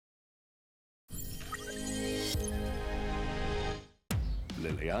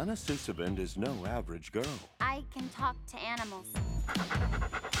Liliana Susavend is no average girl. I can talk to animals.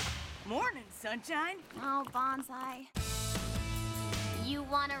 Morning, sunshine. Oh, Bonsai. You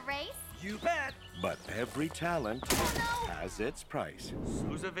want a race? You bet. But every talent has its price.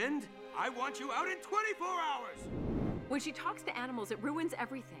 Susavend, I want you out in 24 hours. When she talks to animals, it ruins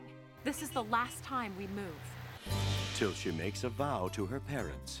everything. This is the last time we move. Till she makes a vow to her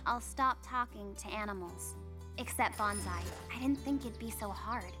parents. I'll stop talking to animals. Except Bonsai. I didn't think it'd be so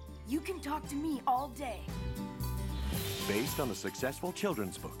hard. You can talk to me all day. Based on the successful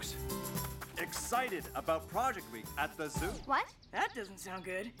children's books. Excited about Project Week at the zoo. What? That doesn't sound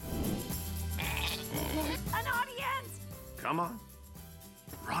good. An audience! Come on.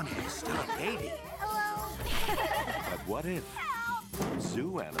 Ronnie is still a baby. Hello? But what if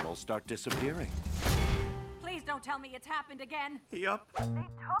zoo animals start disappearing? Please don't tell me it's happened again. Yup.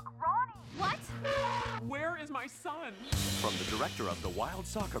 What? Where is my son? From the director of The Wild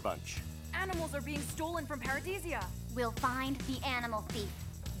Soccer Bunch. Animals are being stolen from Paradisia. We'll find the animal thief.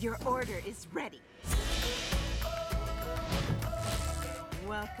 Your order is ready.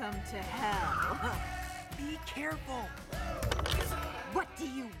 Welcome to hell. Be careful. What do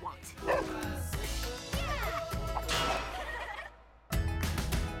you want?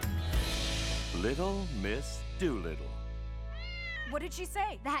 Little Miss Dolittle. What did she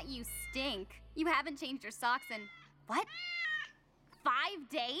say? That you stink. You haven't changed your socks in, what? 5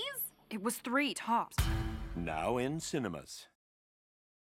 days? It was 3 tops. Now in cinemas.